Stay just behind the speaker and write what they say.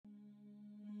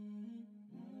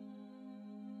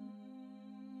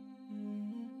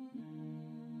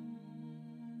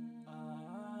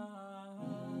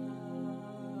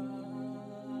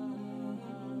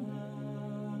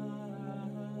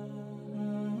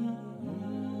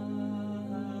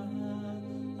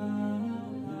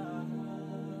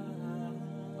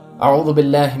A'udhu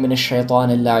billahi minash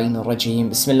shaitanir la'inir rajeem.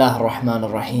 Bismillahir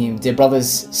rahmanir rahim. Dear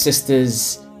brothers,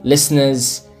 sisters,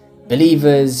 listeners,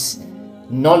 believers,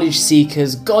 knowledge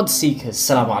seekers, God seekers,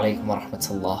 Assalamu alaikum wa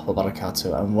rahmatullah wa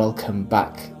barakatuh, and welcome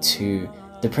back to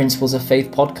the Principles of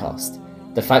Faith podcast.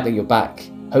 The fact that you're back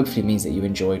hopefully means that you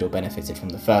enjoyed or benefited from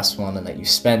the first one, and that you've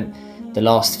spent the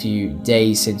last few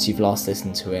days since you've last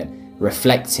listened to it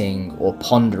reflecting or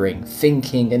pondering,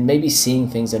 thinking, and maybe seeing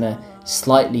things in a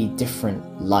slightly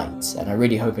different light. And I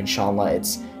really hope, inshallah,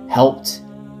 it's helped,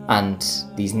 and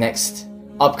these next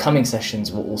upcoming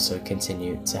sessions will also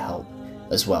continue to help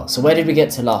as well. So where did we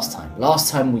get to last time? Last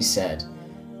time we said,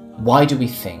 why do we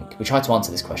think? We tried to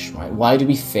answer this question, right? Why do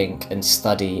we think and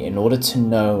study in order to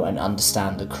know and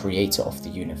understand the creator of the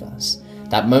universe?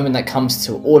 That moment that comes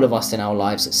to all of us in our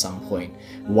lives at some point.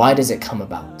 Why does it come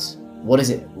about? What is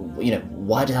it?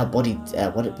 Why did our body?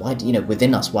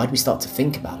 Within us? Why do we start to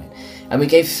think about it? And we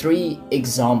gave 3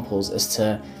 examples as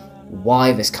to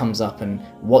why this comes up and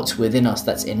what's within us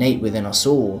that's innate within us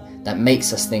all that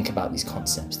makes us think about these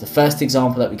concepts. The first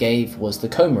example that we gave was the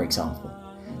coma example.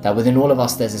 That within all of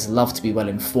us there's this love to be well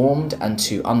informed and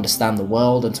to understand the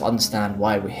world and to understand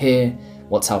why we're here,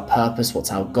 what's our purpose,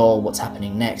 what's our goal, what's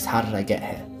happening next, how did I get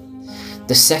here?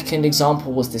 The second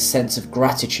example was this sense of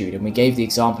gratitude, and we gave the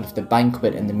example of the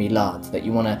banquet and the milad, that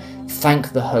you want to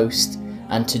thank the host,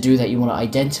 and to do that you want to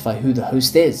identify who the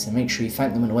host is and make sure you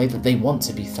thank them in a way that they want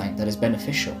to be thanked, that is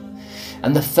beneficial.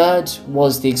 And the third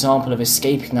was the example of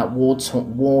escaping that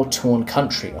war-torn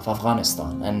country of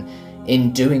Afghanistan, and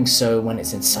in doing so, when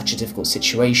it's in such a difficult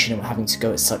situation and we're having to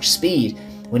go at such speed,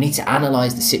 we need to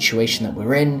analyze the situation that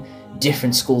we're in,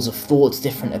 different schools of thought,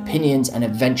 different opinions, and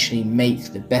eventually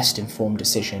make the best informed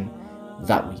decision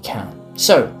that we can.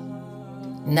 So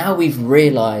now we've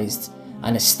realized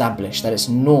and established that it's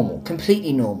normal,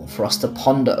 completely normal, for us to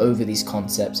ponder over these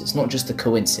concepts. It's not just a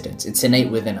coincidence, it's innate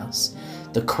within us.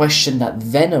 The question that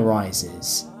then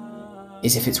arises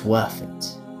is if it's worth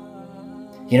it.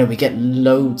 We get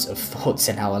loads of thoughts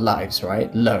in our lives,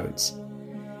 right? Loads.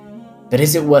 But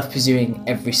is it worth pursuing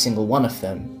every single one of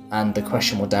them? And the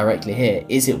question more directly here,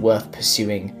 is it worth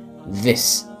pursuing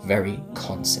this very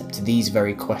concept, these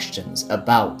very questions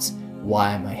about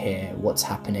why am I here, what's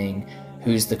happening,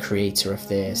 who's the creator of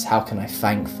this, how can I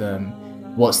thank them,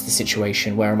 what's the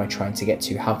situation, where am I trying to get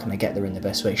to, how can I get there in the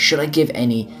best way? Should I give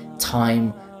any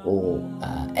time or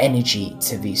energy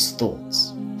to these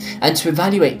thoughts? And to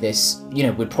evaluate this,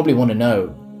 we'd probably want to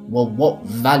know, well, what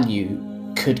value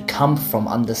could come from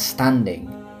understanding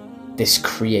this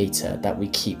creator that we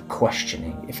keep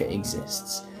questioning if it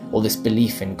exists, or this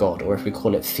belief in God, or if we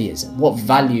call it theism. What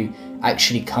value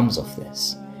actually comes of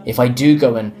this? If I do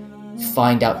go and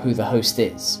find out who the host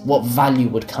is, what value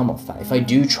would come of that? If I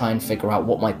do try and figure out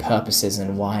what my purpose is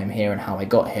and why I'm here and how I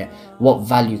got here, what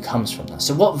value comes from that?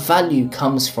 So what value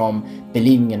comes from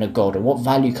believing in a God, or what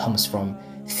value comes from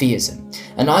theism?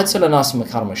 And Ayatollah Nasir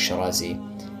Makarim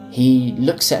al-Shirazi, he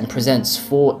looks at and presents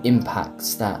 4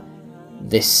 impacts that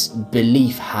this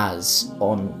belief has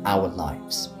on our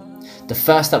lives. The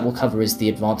first that we'll cover is the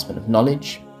advancement of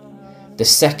knowledge. The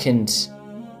second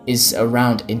is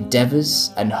around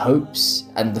endeavors and hopes.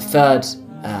 And the third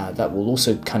that will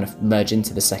also kind of merge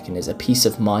into the second is a peace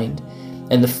of mind.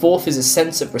 And the fourth is a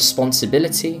sense of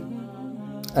responsibility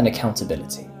and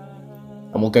accountability.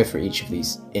 And we'll go through each of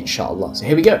these, inshallah. So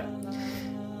here we go.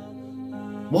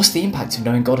 What's the impact of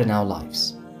knowing God in our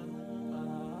lives?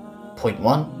 Point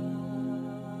 1.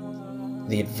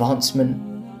 The advancement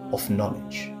of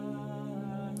knowledge.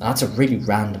 Now, that's a really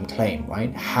random claim,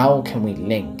 right? How can we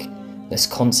link this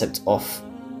concept of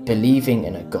believing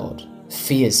in a God,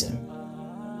 theism,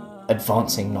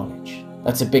 advancing knowledge?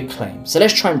 That's a big claim. So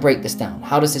let's try and break this down.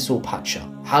 How does this all patch up?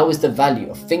 How is the value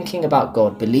of thinking about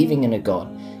God, believing in a God,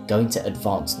 going to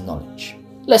advance knowledge?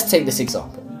 Let's take this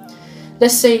example.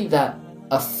 Let's say that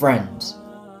a friend,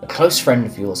 a close friend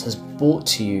of yours, has brought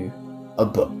to you a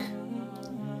book.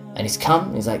 And he's come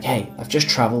and he's like, hey, I've just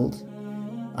travelled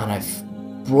and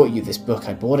I've brought you this book.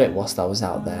 I bought it whilst I was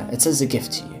out there. It's as a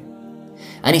gift to you.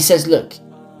 And he says, look,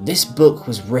 this book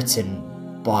was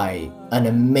written by an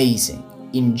amazing,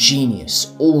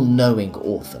 ingenious, all-knowing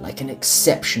author, like an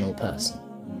exceptional person.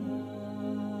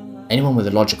 Anyone with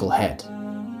a logical head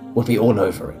would be all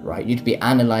over it, right? You'd be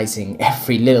analysing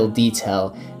every little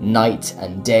detail night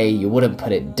and day. You wouldn't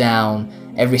put it down.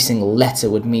 Every single letter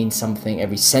would mean something.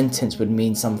 Every sentence would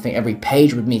mean something. Every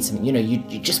page would mean something.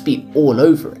 You'd just be all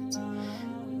over it.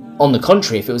 On the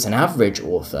contrary, if it was an average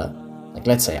author, like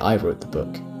let's say I wrote the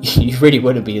book, you really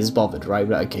wouldn't be as bothered, right?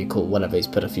 Like, okay, cool, whatever, he's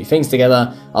put a few things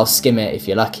together, I'll skim it if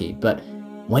you're lucky. But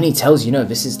When he tells you, no,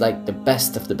 this is like the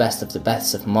best of the best of the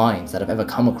best of minds that I've ever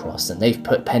come across, and they've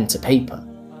put pen to paper,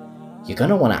 you're going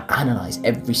to want to analyze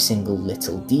every single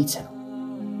little detail.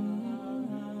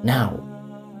 Now,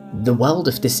 the world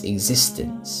of this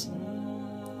existence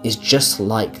is just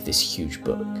like this huge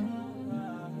book.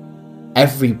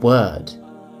 Every word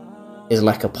is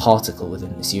like a particle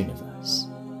within this universe.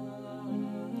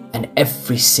 And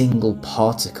every single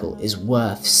particle is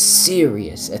worth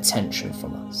serious attention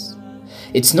from us.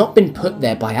 It's not been put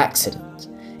there by accident.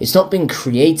 It's not been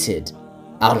created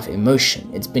out of emotion.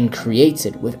 It's been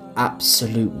created with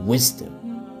absolute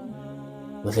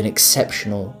wisdom, with an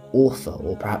exceptional author,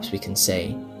 or perhaps we can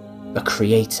say a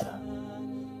creator.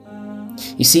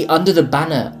 You see, under the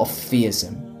banner of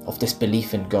theism, of this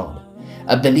belief in God,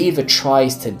 a believer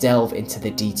tries to delve into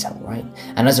the detail, right?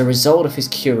 And as a result of his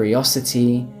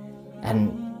curiosity,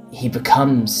 and he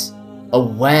becomes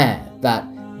aware that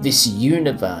this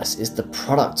universe is the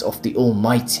product of the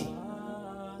Almighty,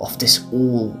 of this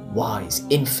all-wise,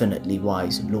 infinitely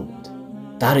wise Lord.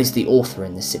 That is the author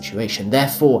in this situation.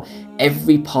 Therefore,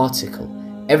 every particle,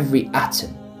 every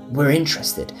atom, we're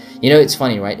interested. You know, it's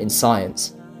funny, right? In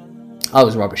science, I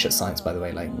was rubbish at science, by the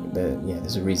way.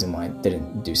 There's a reason why I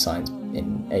didn't do science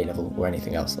in A-level or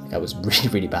anything else. I was really,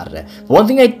 really bad at it. But one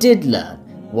thing I did learn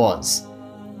was,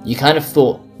 you kind of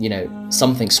thought,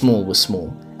 something small was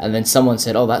small. And then someone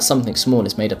said, oh, that something small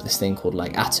is made up of this thing called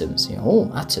atoms.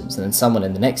 Atoms. And then someone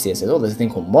in the next year said, oh, there's a thing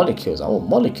called molecules. Oh,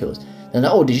 molecules. And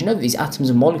oh, did you know that these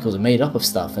atoms and molecules are made up of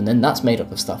stuff? And then that's made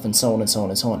up of stuff, and so on and so on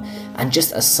and so on. And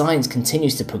just as science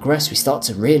continues to progress, we start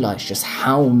to realize just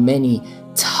how many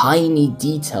tiny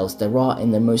details there are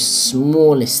in the most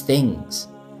smallest things.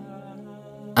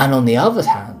 And on the other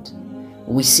hand,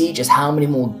 we see just how many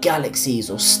more galaxies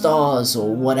or stars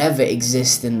or whatever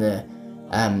exist in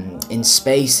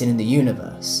space and in the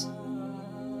universe.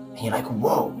 And you're like,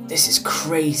 whoa, this is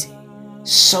crazy.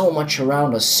 So much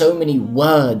around us, so many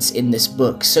words in this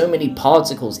book, so many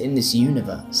particles in this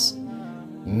universe,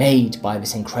 made by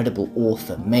this incredible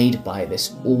author, made by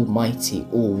this almighty,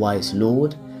 all-wise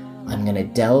Lord. I'm going to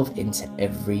delve into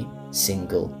every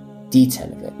single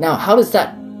detail of it. Now, how does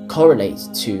that correlate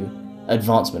to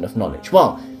advancement of knowledge?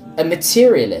 Well, a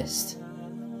materialist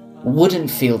wouldn't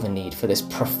feel the need for this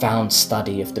profound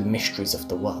study of the mysteries of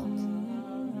the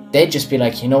world. They'd just be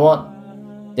like, you know what?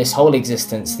 This whole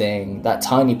existence thing, that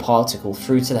tiny particle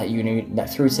through to that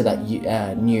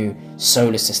new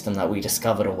solar system that we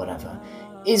discovered or whatever,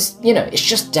 is, it's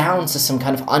just down to some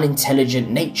kind of unintelligent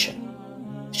nature.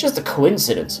 It's just a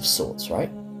coincidence of sorts, right?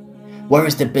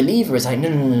 Whereas the believer is like,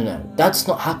 no, that's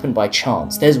not happened by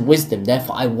chance. There's wisdom,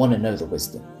 therefore I want to know the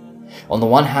wisdom. On the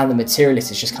one hand, the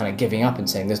materialist is just kind of giving up and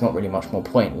saying there's not really much more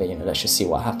point, let's just see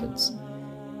what happens.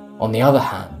 On the other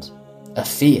hand, a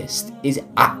theist is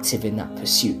active in that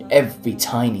pursuit. Every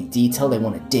tiny detail, they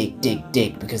want to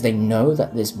dig, because they know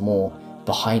that there's more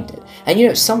behind it.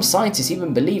 And some scientists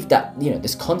even believe that,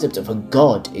 this concept of a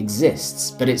God exists,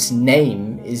 but its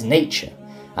name is nature.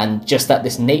 And just that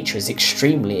this nature is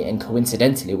extremely and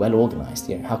coincidentally well organized,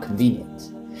 how convenient.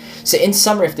 So in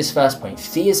summary of this first point,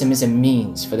 theism is a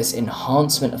means for this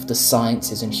enhancement of the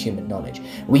sciences and human knowledge.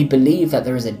 We believe that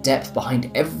there is a depth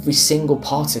behind every single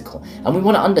particle, and we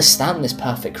want to understand this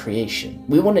perfect creation.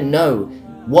 We want to know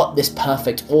what this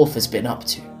perfect author's been up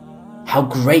to, how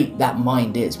great that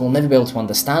mind is. We'll never be able to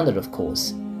understand it, of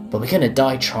course, but we're going to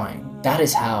die trying. That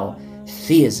is how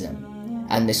theism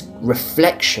and this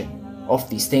reflection of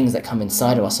these things that come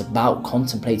inside of us about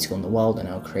contemplating on the world and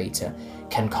our creator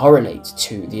can correlate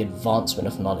to the advancement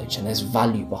of knowledge, and there's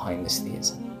value behind this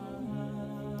theism.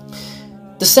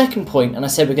 The second point, and I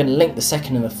said we're going to link the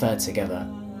second and the third together,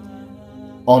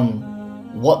 on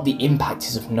what the impact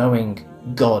is of knowing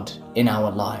God in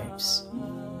our lives,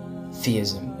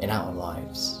 theism in our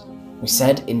lives. We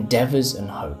said endeavours and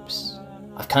hopes.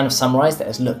 I've kind of summarised it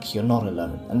as, look, you're not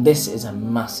alone, and this is a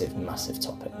massive, massive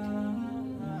topic.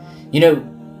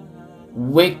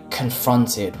 We're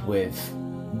confronted with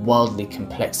worldly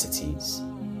complexities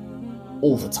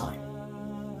all the time.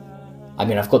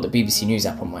 I've got the BBC News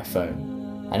app on my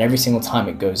phone, and every single time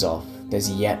it goes off,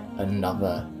 there's yet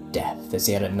another death, there's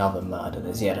yet another murder,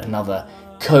 there's yet another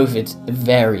COVID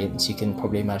variant you can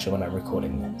probably imagine when I'm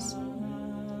recording this.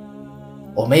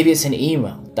 Or maybe it's an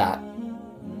email that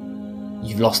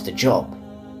you've lost a job,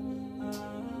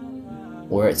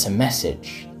 or it's a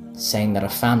message saying that a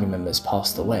family member's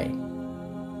passed away.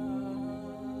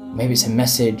 Maybe it's a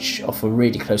message of a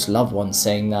really close loved one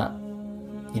saying that,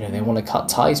 they want to cut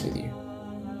ties with you.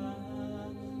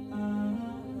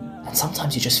 And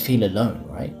sometimes you just feel alone,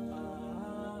 right?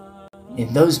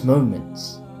 In those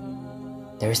moments,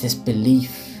 there is this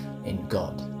belief in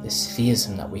God, this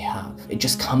theism that we have, it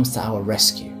just comes to our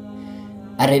rescue.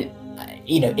 And it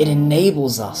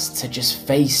enables us to just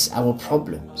face our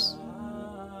problems.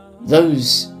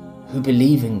 Those who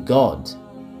believe in God,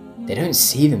 they don't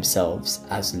see themselves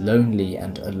as lonely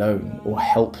and alone or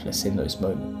helpless in those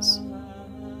moments.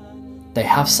 They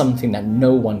have something that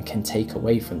no one can take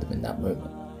away from them in that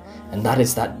moment, and that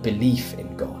is that belief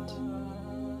in God.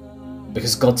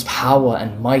 Because God's power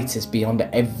and might is beyond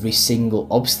every single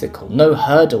obstacle. No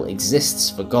hurdle exists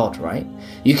for God, right?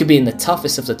 You could be in the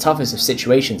toughest of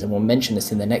situations, and we'll mention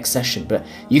this in the next session, but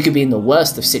you could be in the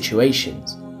worst of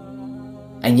situations.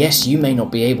 And yes, you may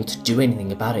not be able to do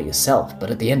anything about it yourself, but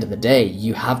at the end of the day,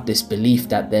 you have this belief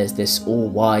that there's this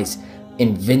all-wise,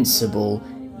 invincible,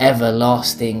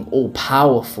 everlasting,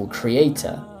 all-powerful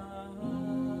creator.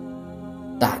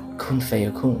 That kun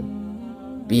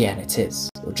fayakun. Be and it is.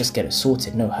 Or just get it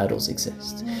sorted, no hurdles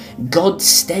exist. God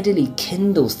steadily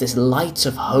kindles this light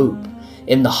of hope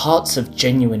in the hearts of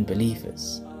genuine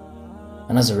believers.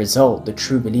 And as a result, the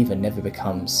true believer never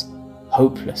becomes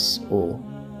hopeless or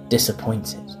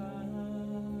disappointed.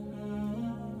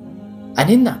 And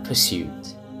in that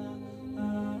pursuit,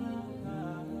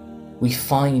 we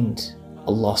find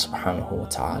Allah subhanahu wa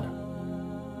ta'ala.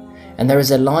 And there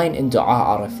is a line in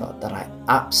Dua Arafat that I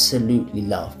absolutely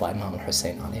love by Imam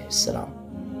al-Hussein alayhi salam.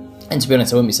 And to be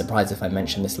honest, I wouldn't be surprised if I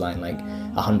mention this line like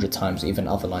 100 times, or even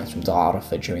other lines from Dua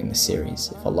Arafat during the series,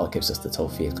 if Allah gives us the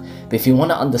tawfiq. But if you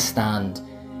want to understand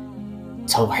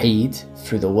Tawheed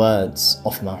through the words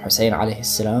of Imam Hussein alayhi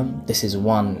salam, this is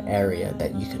one area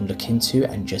that you can look into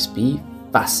and just be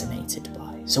fascinated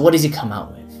by. So what does he come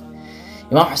out with?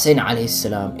 Imam Hussein alayhi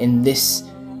salam in this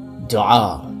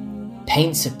dua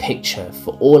paints a picture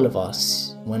for all of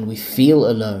us when we feel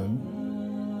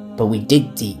alone, but we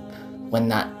dig deep. When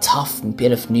that tough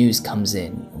bit of news comes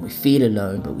in, and we feel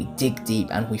alone, but we dig deep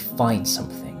and we find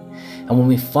something. And when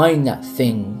we find that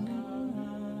thing,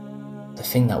 the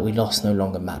thing that we lost no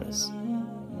longer matters.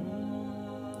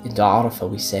 In Dua Arafah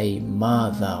we say,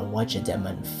 مَاذَا وَجَدَ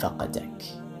مَنْ فَقَدَكَ.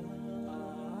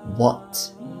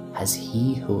 What has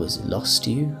he who has lost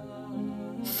you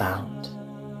found?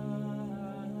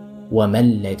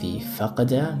 وَمَا الَّذِي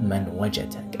فَقَدَ مَنْ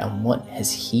وَجَدَكَ. And what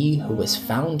has he who has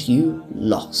found you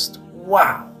lost?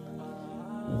 Wow!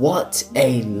 What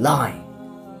a line!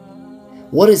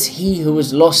 What has he who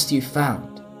has lost you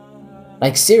found?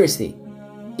 Like seriously,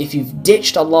 if you've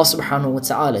ditched Allah subhanahu wa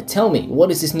ta'ala, tell me,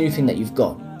 what is this new thing that you've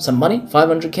got? Some money?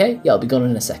 500k? Yeah, it'll be gone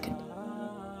in a second.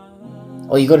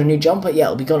 Or you got a new jumper? Yeah,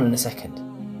 it'll be gone in a second.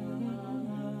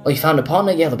 Or you found a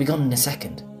partner? Yeah, it'll be gone in a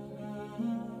second.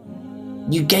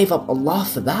 You gave up Allah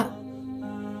for that?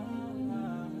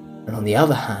 And on the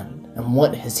other hand, and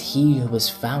what has he who has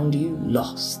found you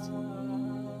lost?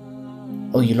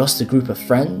 Oh, you lost a group of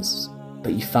friends,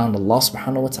 but you found Allah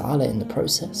subhanahu wa ta'ala in the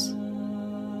process?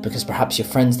 Because perhaps your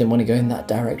friends didn't want to go in that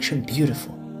direction?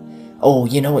 Beautiful. Oh,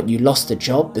 you know what? You lost a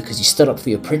job because you stood up for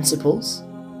your principles?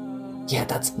 Yeah,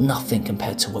 that's nothing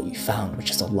compared to what you found, which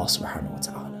is Allah subhanahu wa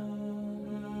ta'ala.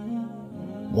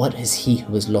 What has he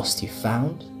who has lost you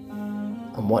found?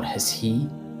 And what has he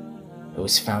who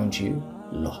has found you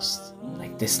lost?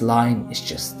 Like, this line is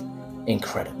just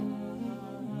incredible.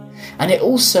 And it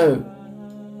also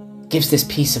gives this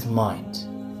peace of mind.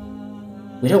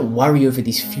 We don't worry over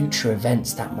these future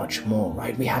events that much more,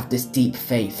 right? We have this deep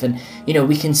faith, and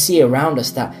we can see around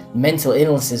us that mental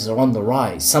illnesses are on the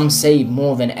rise. Some say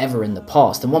more than ever in the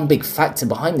past. And one big factor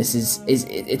behind this is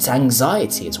it's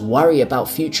anxiety. It's worry about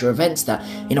future events that,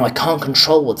 I can't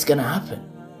control what's going to happen.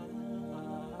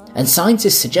 And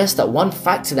scientists suggest that one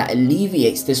factor that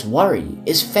alleviates this worry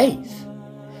is faith.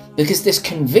 Because this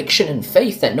conviction and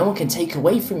faith that no one can take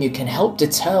away from you can help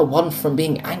deter one from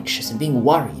being anxious and being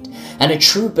worried. And a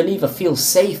true believer feels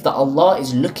safe that Allah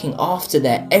is looking after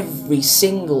their every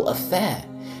single affair.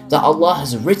 That Allah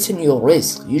has written your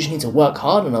rizq. You just need to work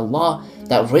hard and Allah,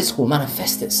 that rizq will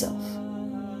manifest itself.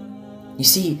 You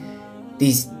see,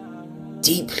 these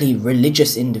deeply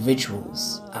religious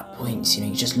individuals at points,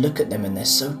 you just look at them and they're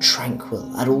so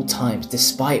tranquil at all times,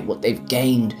 despite what they've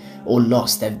gained or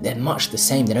lost. They're much the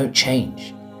same, they don't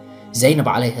change. Zainab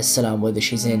alayhi salam, whether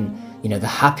she's in the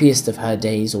happiest of her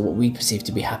days, or what we perceive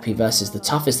to be happy, versus the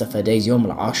toughest of her days, Yawm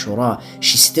al-Ashura,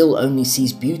 she still only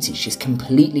sees beauty. She's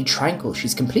completely tranquil,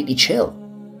 she's completely chill.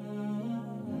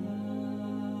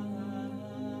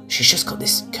 She's just got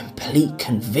this complete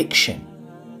conviction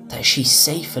that she's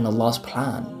safe in Allah's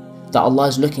plan, that Allah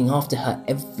is looking after her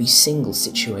every single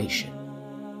situation.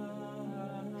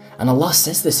 And Allah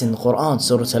says this in the Quran,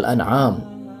 Surah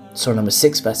Al-An'am, Surah number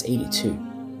 6, verse 82.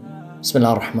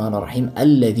 Bismillah ar-Rahman ar-Rahim.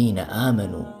 الَّذِينَ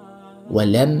آمَنُوا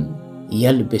وَلَمْ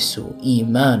يَلْبِسُ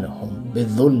إِيمَانَهُمْ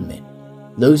بِظُلْمٍ.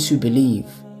 Those who believe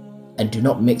and do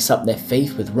not mix up their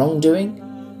faith with wrongdoing,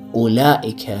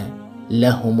 أُولَٰئِكَ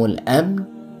لَهُمُ الْأَمْنُ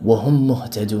وَهُمْ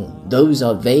مُهْتَدُونَ. Those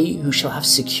are they who shall have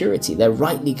security, they're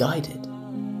rightly guided.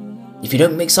 If you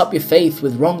don't mix up your faith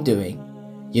with wrongdoing,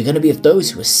 you're going to be of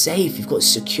those who are safe, you've got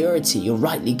security, you're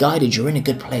rightly guided, you're in a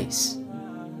good place.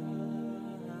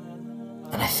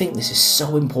 And I think this is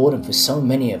so important for so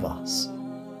many of us.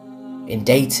 In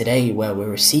day to day where we're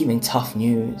receiving tough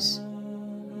news,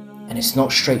 and it's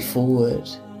not straightforward,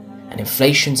 and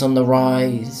inflation's on the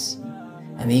rise,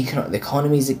 and the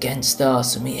economy's against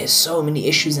us, and there's so many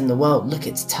issues in the world. Look,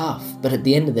 it's tough, but at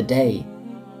the end of the day,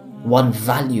 one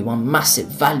massive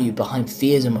value behind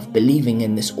theism of believing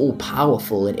in this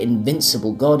all-powerful and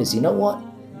invincible God is, you know what?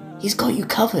 He's got you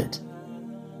covered.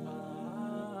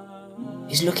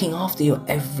 He's looking after your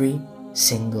every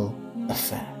single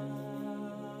affair.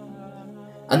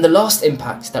 And the last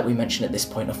impact that we mentioned at this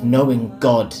point of knowing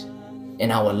God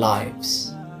in our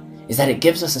lives is that it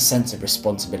gives us a sense of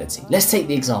responsibility. Let's take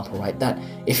the example, right, that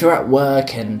if you're at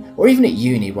work or even at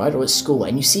uni, right, or at school,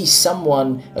 and you see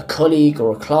someone, a colleague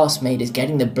or a classmate is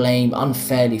getting the blame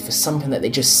unfairly for something that they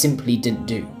just simply didn't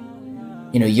do.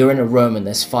 You know, you're in a room and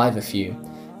there's 5 of you,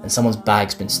 and someone's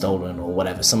bag's been stolen or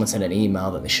whatever, someone sent an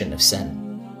email that they shouldn't have sent.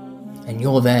 And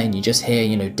you're there and you just hear,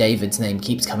 you know, David's name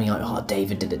keeps coming out, oh,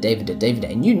 David did it,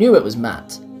 and you knew it was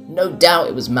Matt. No doubt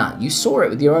it was Matt. You saw it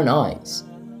with your own eyes.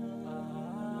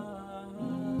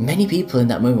 Many people in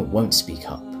that moment won't speak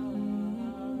up.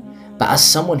 But as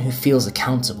someone who feels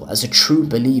accountable, as a true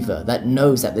believer that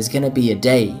knows that there's going to be a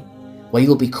day where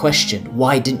you'll be questioned,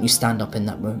 why didn't you stand up in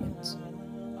that moment?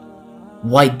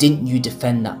 Why didn't you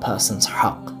defend that person's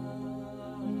haqq?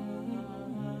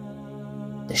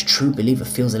 This true believer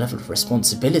feels a level of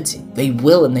responsibility. They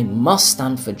will and they must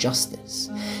stand for justice.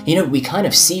 You know, we kind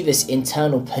of see this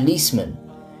internal policeman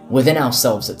within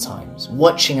ourselves at times,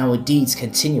 watching our deeds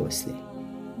continuously.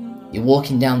 You're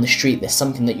walking down the street, there's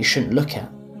something that you shouldn't look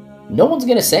at. No one's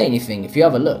going to say anything if you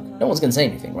have a look. No one's going to say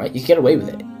anything, right? You can get away with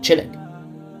it, chilling.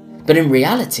 But in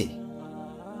reality,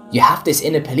 you have this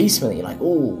inner policeman that you're like,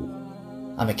 oh,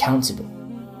 I'm accountable.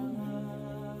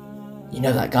 You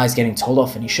know that guy's getting told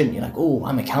off and he shouldn't. You're like, oh,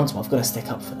 I'm accountable, I've got to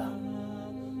stick up for that.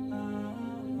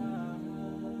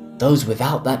 Those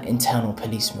without that internal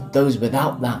policeman, those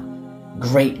without that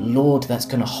great Lord that's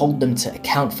going to hold them to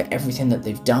account for everything that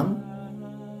they've done,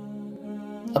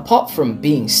 apart from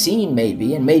being seen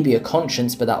maybe, and maybe a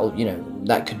conscience, but that'll, you know,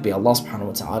 that could be Allah subhanahu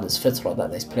wa ta'ala's fitrah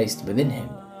that is placed within him.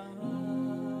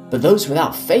 But those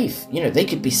without faith, you know, they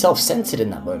could be self-centered in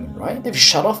that moment, right? They've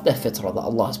shut off their fitrah that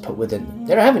Allah has put within them.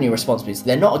 They don't have any responsibilities.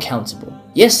 They're not accountable.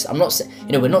 Yes, I'm not saying,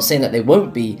 you know, we're not saying that they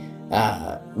won't be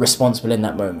responsible in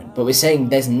that moment, but we're saying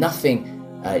there's nothing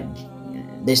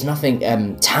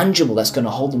tangible that's going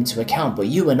to hold them to account. But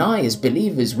you and I, as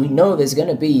believers, we know there's going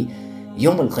to be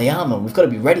Yawm al-Qiyamah. We've got to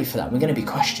be ready for that. We're going to be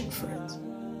questioned for it.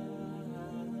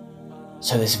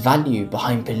 So this value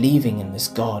behind believing in this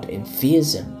God, in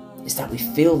theism, is that we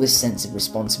feel this sense of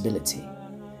responsibility.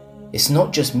 It's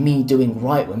not just me doing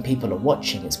right when people are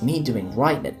watching, it's me doing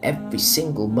right at every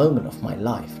single moment of my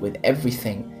life with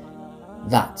everything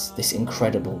that this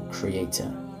incredible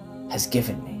Creator has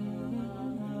given me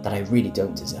that I really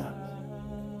don't deserve.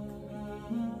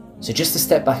 So just to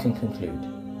step back and conclude,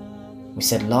 we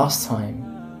said last time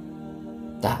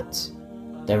that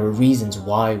there are reasons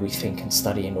why we think and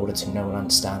study in order to know and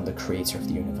understand the Creator of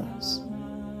the universe.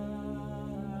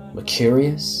 We're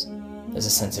curious, there's a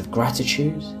sense of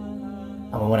gratitude,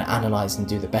 and we want to analyze and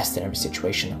do the best in every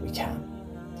situation that we can.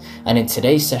 And in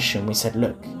today's session, we said,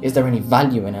 look, is there any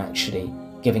value in actually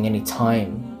giving any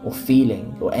time or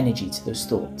feeling or energy to those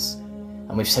thoughts?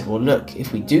 And we've said, well, look,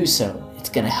 if we do so, it's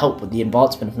going to help with the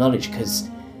advancement of knowledge, because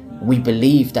we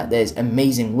believe that there's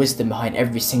amazing wisdom behind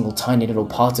every single tiny little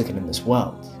particle in this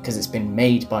world, because it's been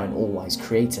made by an all-wise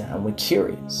Creator, and we're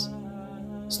curious.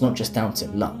 It's not just down to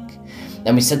luck.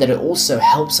 Then we said that it also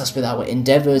helps us with our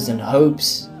endeavors and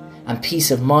hopes and peace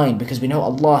of mind, because we know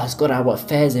Allah has got our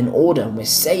affairs in order and we're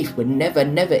safe. We're never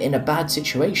in a bad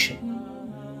situation.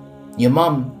 Your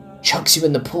mum chucks you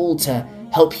in the pool to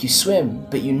help you swim,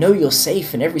 but you know you're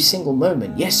safe in every single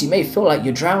moment. Yes, you may feel like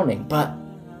you're drowning, but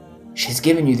she's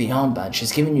given you the armband,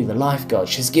 she's given you the lifeguard,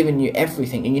 she's given you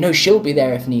everything, and you know she'll be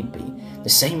there if need be. The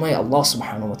same way Allah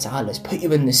subhanahu wa ta'ala has put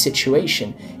you in this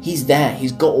situation, He's there,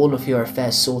 He's got all of your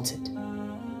affairs sorted.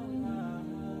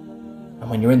 And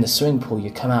when you're in the swimming pool,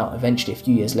 you come out eventually a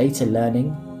few years later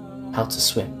learning how to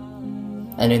swim.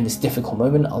 And in this difficult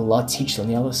moment, Allah teaches on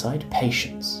the other side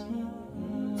patience,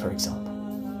 for example.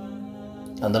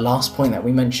 And the last point that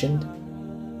we mentioned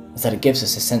is that it gives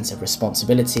us a sense of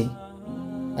responsibility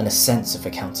and a sense of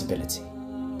accountability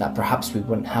that perhaps we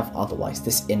wouldn't have otherwise.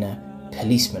 This inner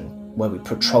policeman where we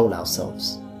patrol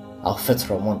ourselves. Our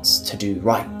fitrah wants to do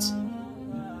right.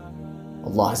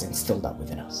 Allah has instilled that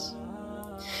within us.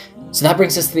 So that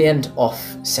brings us to the end of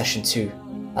session 2.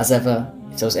 As ever,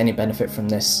 if there was any benefit from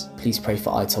this, please pray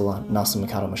for Ayatollah Nasir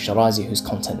Makaram al-Shirazi, whose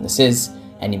content this is.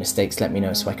 Any mistakes, let me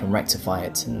know so I can rectify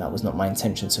it, and that was not my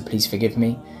intention, so please forgive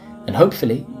me. And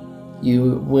hopefully,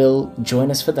 you will join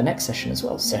us for the next session as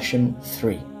well, session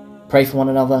 3. Pray for one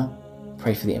another,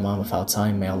 pray for the Imam of our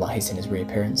time, may Allah hasten his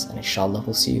reappearance, and inshallah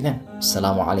we'll see you then.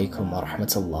 Assalamu alaikum wa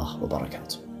rahmatullah wa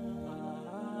barakatuh.